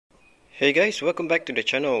Hey guys, welcome back to the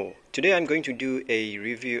channel. Today I'm going to do a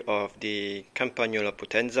review of the Campagnolo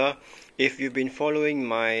Potenza. If you've been following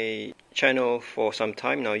my channel for some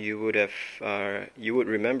time now, you would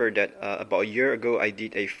remember that about a year ago I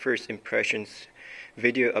did a first impressions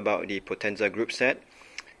video about the Potenza group set.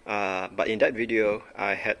 But in that video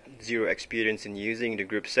I had zero experience in using the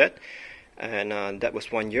group set, and that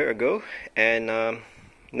was 1 year ago. And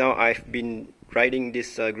now I've been riding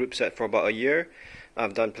this group set for about a year.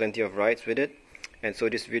 I've done plenty of rides with it, and so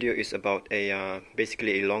this video is about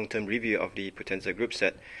basically a long-term review of the Potenza group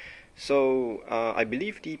set. So I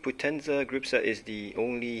believe the Potenza group set is the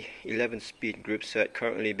only 11-speed group set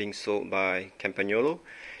currently being sold by Campagnolo.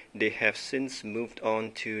 They have since moved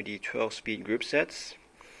on to the 12-speed group sets,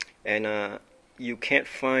 and you can't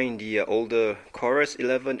find the older Chorus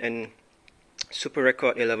 11 and Super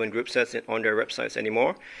Record 11 group sets on their websites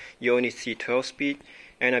anymore. You only see 12-speed.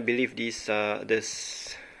 And I believe this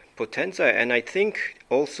Potenza, and I think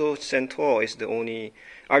also Centaur are the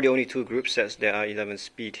only two group sets that are 11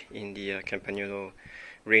 speed in the Campagnolo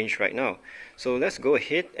range right now. So let's go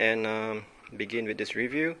ahead and begin with this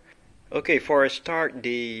review. Okay, for a start,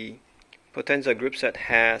 the Potenza group set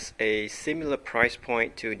has a similar price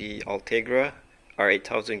point to the Ultegra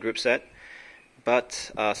R8000 group set,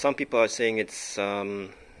 but some people are saying it's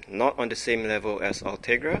not on the same level as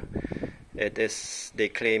Ultegra. It is, they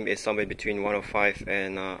claim, is somewhere between 105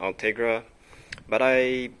 and Ultegra, but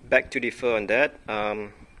I beg to differ on that,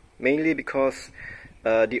 mainly because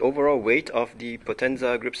the overall weight of the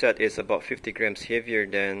Potenza group set is about 50 grams heavier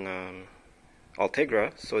than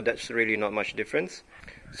Ultegra, so that's really not much difference.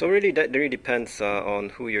 So really that really depends on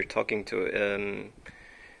who you're talking to.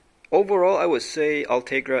 Overall, I would say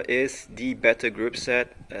Ultegra is the better group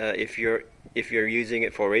set if you're using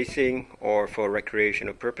it for racing or for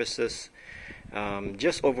recreational purposes.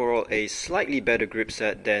 Just overall a slightly better group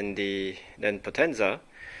set than Potenza,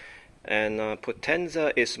 and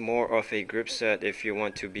Potenza is more of a group set if you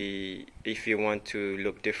want to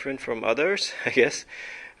look different from others, I guess.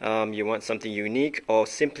 You want something unique, or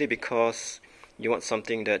simply because you want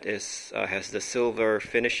something that has the silver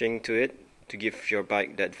finishing to it to give your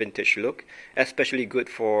bike that vintage look, especially good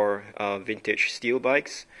for vintage steel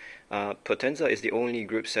bikes. Potenza is the only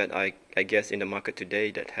group set I guess in the market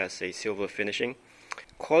today that has a silver finishing.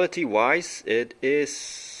 Quality wise, it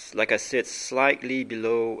is, like I said, slightly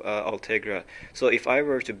below Ultegra. So if I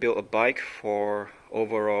were to build a bike for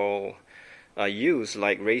overall use,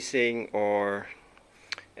 like racing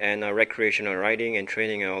and recreational riding and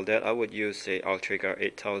training and all that, I would use a Ultegra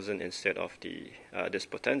 8000 instead of this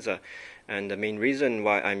Potenza. And the main reason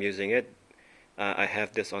why I'm using it, I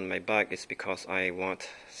have this on my bike, is because I want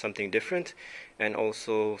something different, and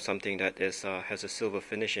also something that has a silver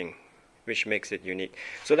finishing, which makes it unique.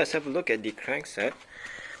 So let's have a look at the crankset.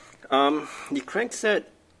 The crankset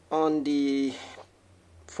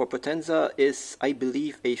for Potenza is, I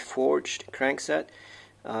believe, a forged crankset,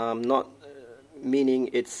 not meaning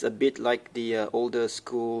it's a bit like the older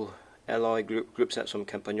school alloy group sets from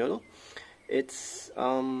Campagnolo. It's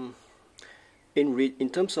in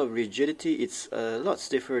terms of rigidity, it's a lot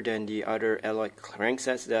stiffer than the other alloy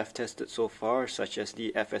cranksets that I've tested so far, such as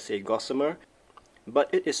the FSA Gossamer, but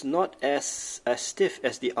it is not as stiff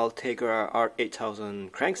as the Ultegra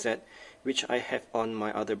R8000 crankset, which I have on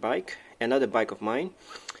my other bike, another bike of mine.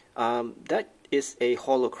 That is a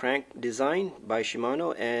hollow crank design by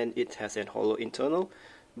Shimano, and it has a hollow internal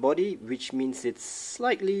body, which means it's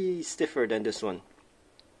slightly stiffer than this one.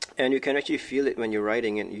 And you can actually feel it when you're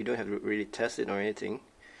riding it. You don't have to really test it or anything.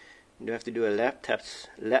 You don't have to do a lap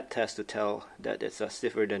test to tell that it's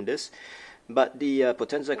stiffer than this. But the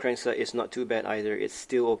Potenza crankset is not too bad either. It's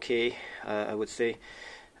still okay, I would say.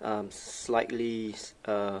 Slightly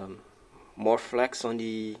more flex on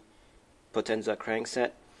the Potenza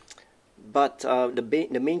crankset. But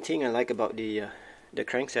the main thing I like about the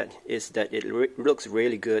crankset is that it looks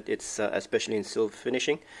really good. It's especially in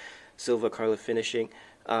silver color finishing.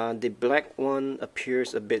 The black one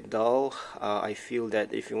appears a bit dull. I feel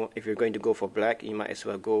that if you're going to go for black, you might as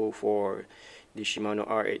well go for the Shimano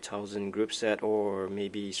R8000 group set, or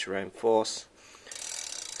maybe SRAM Force.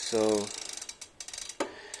 So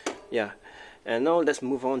yeah, and now let's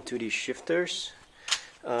move on to the shifters.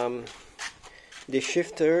 The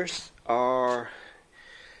shifters are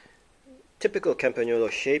typical Campagnolo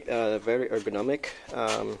shape, very ergonomic.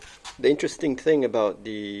 The interesting thing about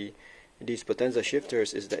these Potenza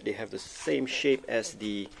shifters is that they have the same shape as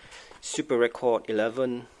the Super Record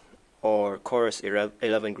 11 or Chorus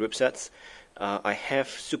 11 group sets. I have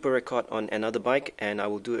Super Record on another bike, and I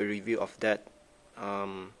will do a review of that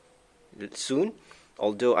soon.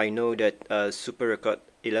 Although I know that Super Record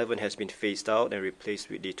 11 has been phased out and replaced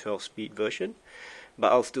with the 12-speed version,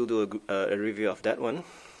 but I'll still do a review of that one.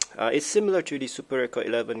 It's similar to the Super Record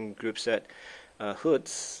 11 group set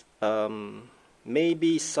hoods.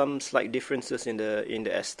 Maybe some slight differences in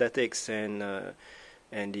the aesthetics and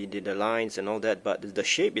the lines and all that, but the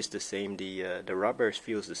shape is the same. The rubber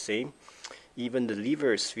feels the same. Even the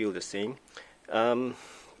levers feel the same. A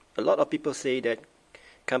lot of people say that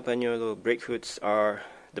Campagnolo brake hoods are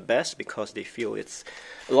the best because they feel it's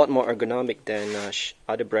a lot more ergonomic than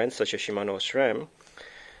other brands such as Shimano or SRAM.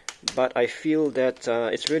 But I feel that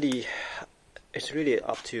it's really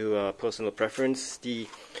up to personal preference. The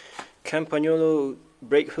Campagnolo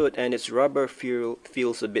brake hood and its rubber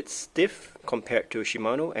feels a bit stiff compared to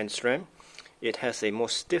Shimano and SRAM. It has a more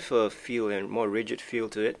stiffer feel and more rigid feel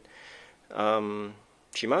to it.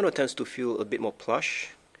 Shimano tends to feel a bit more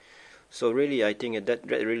plush. So really, I think that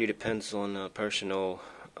really depends on personal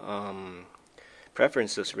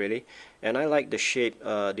preferences, really. And I like the shape,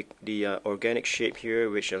 the organic shape here,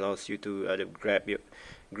 which allows you to either grab your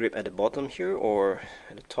grip at the bottom here or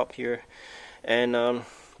at the top here. And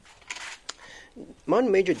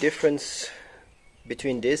one major difference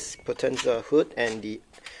between this Potenza hood and the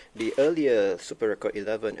earlier Super Record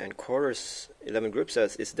 11 and Chorus 11 group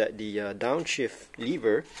sets is that the downshift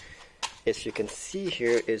lever, as you can see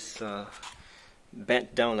here, is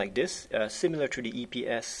bent down like this, similar to the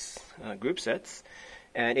EPS group sets,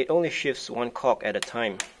 and it only shifts one cog at a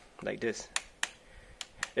time, like this.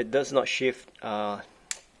 It does not shift.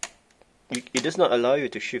 It does not allow you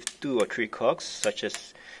to shift 2 or 3 cogs, such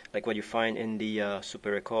as like what you find in the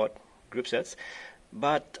Super Record group sets.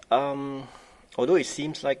 But although it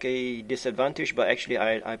seems like a disadvantage, but actually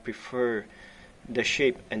I prefer the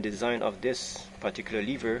shape and design of this particular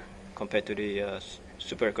lever compared to the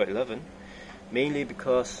Super Record 11, mainly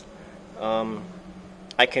because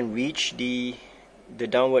I can reach the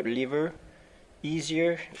downward lever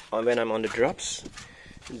easier when I'm on the drops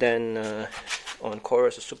than on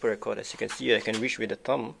Chorus or Super Record. As you can see, I can reach with the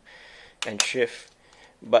thumb and shift,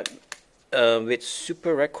 but with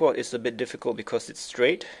Super Record it's a bit difficult because it's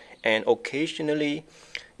straight, and occasionally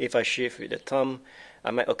if I shift with the thumb, I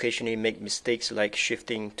might occasionally make mistakes like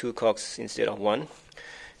shifting 2 cogs instead of 1.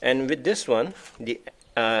 And with this one,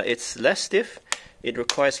 it's less stiff. It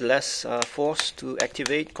requires less force to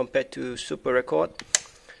activate compared to Super Record,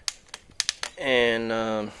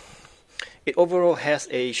 and it overall has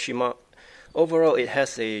a Shimano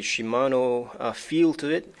feel to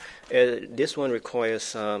it. This one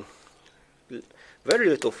requires very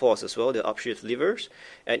little force as well, the upshift levers,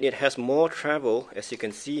 and it has more travel, as you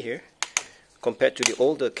can see here, compared to the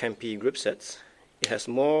older Campi grip sets. It has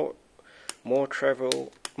more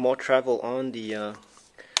travel on the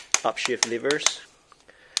upshift levers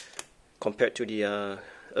compared to the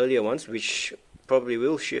earlier ones, which probably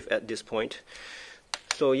will shift at this point.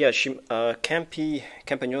 So yeah,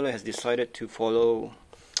 Campagnolo has decided to follow.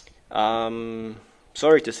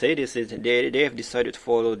 Sorry to say this, they have decided to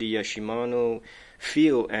follow the Shimano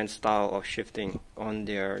feel and style of shifting on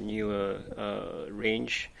their newer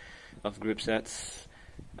range of grip sets,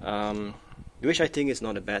 which I think is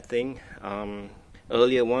not a bad thing.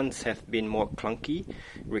 Earlier ones have been more clunky,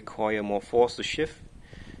 require more force to shift.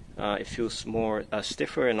 It feels more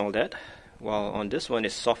stiffer and all that, while on this one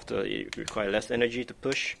it's softer. It requires less energy to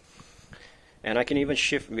push, and I can even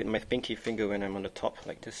shift with my pinky finger when I'm on the top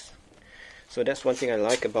like this. So that's one thing I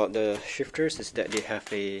like about the shifters, is that they have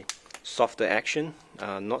a softer action,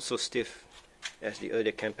 not so stiff as the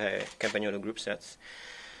earlier Campagnolo group sets.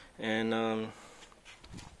 And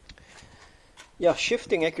yeah,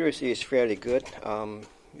 shifting accuracy is fairly good.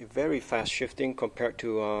 Very fast shifting compared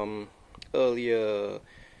to earlier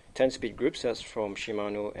 10-speed group sets from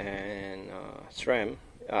Shimano and SRAM.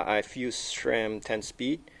 I've used SRAM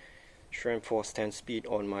 10-speed, SRAM Force 10-speed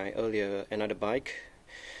on my earlier another bike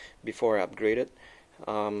before I upgraded.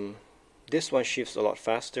 This one shifts a lot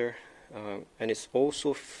faster, and it's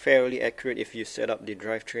also fairly accurate if you set up the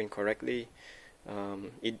drivetrain correctly.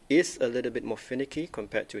 It is a little bit more finicky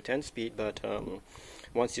compared to 10-speed, but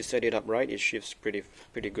once you set it up right, it shifts pretty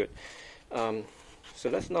good. So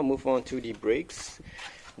let's now move on to the brakes.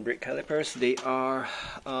 Brake calipers, they are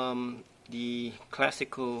the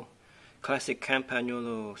classic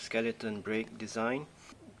Campagnolo skeleton brake design.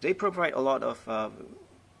 They provide a lot of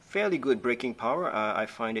fairly good braking power. I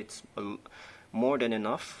find it's more than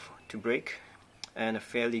enough to brake, and a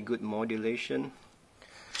fairly good modulation,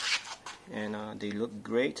 and they look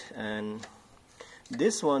great. And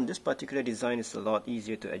this particular design is a lot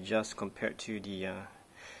easier to adjust compared to the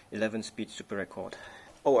 11-speed Super Record.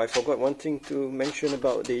 Oh, I forgot one thing to mention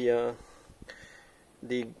about the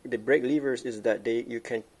the brake levers is that you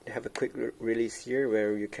can have a quick release here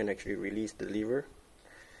where you can actually release the lever.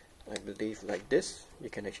 I believe like this you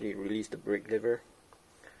can actually release the brake lever,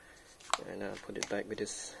 and put it back with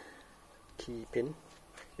this key pin,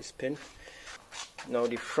 this pin. Now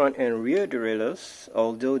the front and rear derailleurs,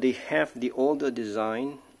 although they have the older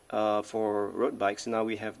design for road bikes, now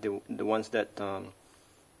we have the ones that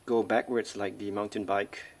go backwards like the mountain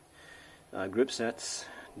bike grip sets.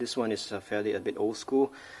 This one is fairly a bit old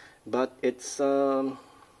school, but it's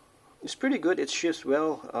pretty good. It shifts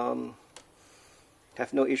well.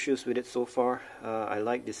 Have no issues with it so far. I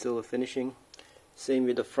like the silver finishing. Same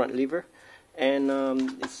with the front lever, and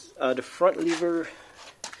the front lever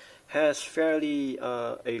has fairly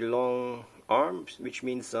a long arm, which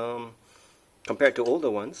means compared to older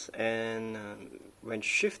ones, and when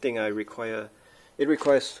shifting it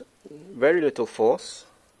requires very little force.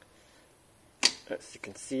 As you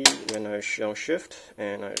can see, when I shift,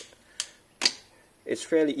 and it's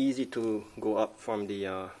fairly easy to go up from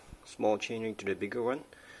the small chainring to the bigger one.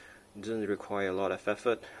 It doesn't require a lot of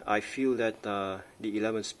effort. I feel that the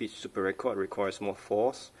 11-speed super record requires more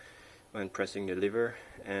force when pressing the lever,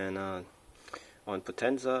 and on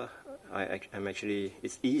Potenza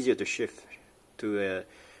it's easier to shift to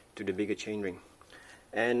the bigger chainring.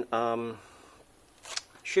 And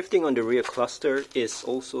shifting on the rear cluster is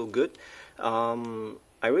also good.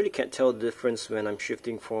 I really can't tell the difference when I'm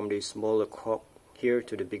shifting from the smaller cock here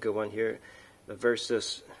to the bigger one here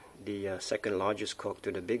versus the second largest cock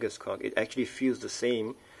to the biggest cock. It actually feels the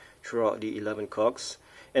same throughout the 11 cocks.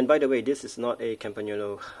 And by the way, this is not a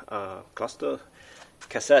Campagnolo cluster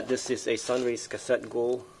cassette. This is a Sunrace cassette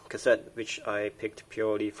Gold cassette, which I picked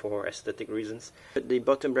purely for aesthetic reasons. The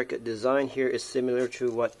bottom bracket design here is similar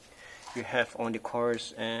to what you have on the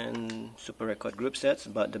Chorus and Super Record group sets,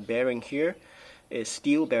 but the bearing here is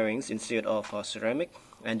steel bearings instead of ceramic,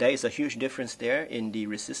 and there is a huge difference there in the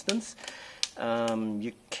resistance.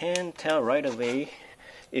 You can tell right away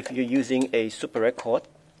if you're using a Super Record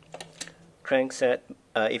crankset.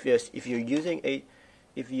 If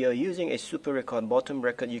you're using a Super Record bottom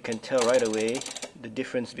bracket, you can tell right away the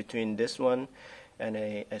difference between this one and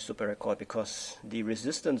a Super Record, because the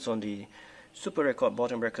resistance on the Super Record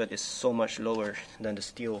bottom bracket is so much lower than the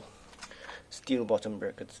steel bottom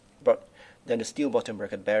brackets, than the steel bottom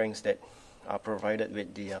bracket bearings that are provided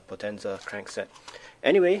with the Potenza crankset.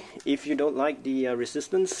 Anyway, if you don't like the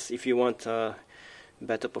resistance, if you want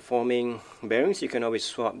better performing bearings, you can always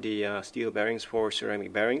swap the steel bearings for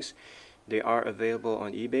ceramic bearings. They are available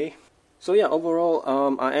on eBay. So yeah, overall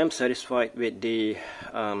I am satisfied with the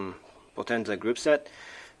Potenza group set.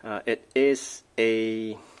 It is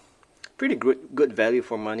a pretty good value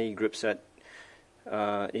for money group set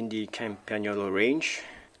in the Campagnolo range,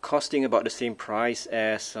 costing about the same price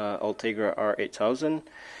as Ultegra R8000.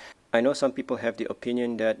 I know some people have the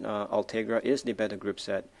opinion that Ultegra is the better group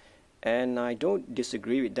set, and I don't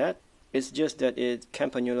disagree with that. It's just that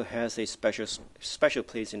Campagnolo has a special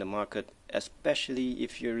place in the market, especially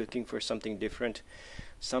if you're looking for something different,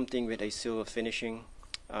 something with a silver finishing.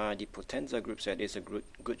 The Potenza group set is a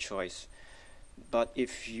good choice. But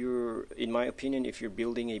in my opinion, if you're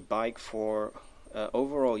building a bike for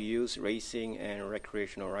overall use, racing and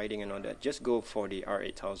recreational riding and all that, just go for the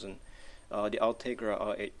R8000, the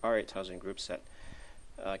Ultegra R8000 group set.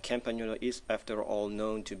 Campagnolo is, after all,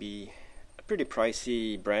 known to be a pretty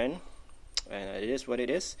pricey brand, and it is what it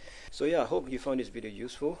is. So yeah, I hope you found this video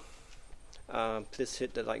useful. Please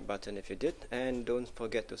hit the like button if you did, and don't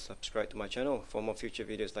forget to subscribe to my channel for more future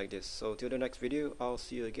videos like this. So till the next video, I'll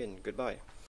see you again. Goodbye.